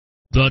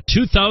The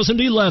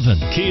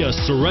 2011 Kia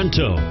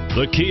Sorento.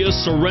 The Kia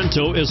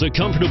Sorento is a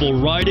comfortable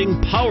riding,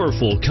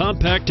 powerful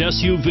compact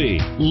SUV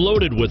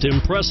loaded with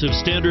impressive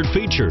standard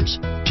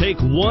features.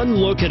 Take one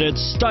look at its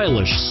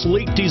stylish,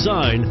 sleek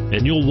design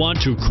and you'll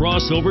want to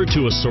cross over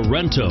to a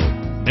Sorento,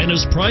 and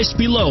is priced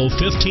below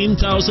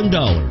 $15,000.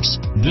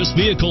 This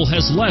vehicle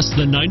has less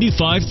than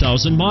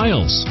 95,000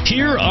 miles.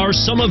 Here are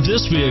some of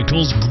this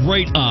vehicle's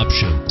great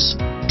options: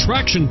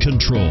 traction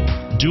control,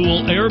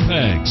 dual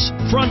airbags,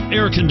 front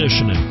air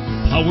conditioning,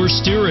 power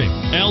steering,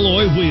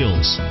 alloy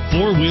wheels,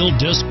 four-wheel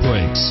disc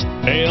brakes,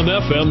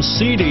 AM/FM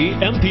CD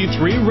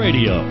MP3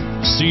 radio,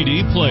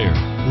 CD player,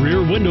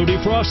 rear window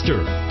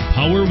defroster,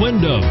 power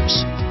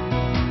windows.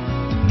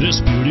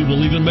 This beauty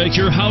will even make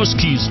your house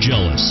keys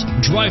jealous.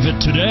 Drive it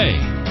today.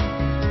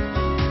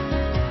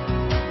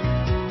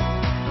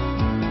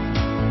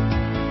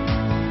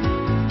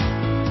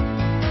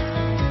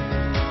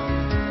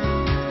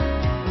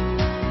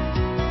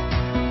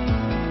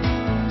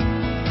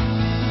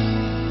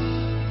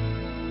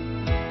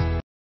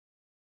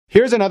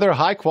 Here's another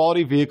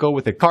high-quality vehicle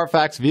with a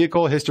Carfax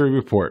Vehicle History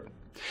Report.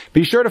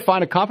 Be sure to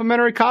find a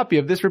complimentary copy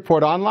of this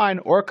report online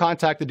or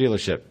contact the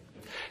dealership.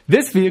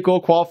 This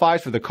vehicle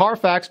qualifies for the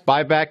Carfax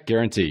Buyback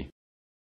Guarantee.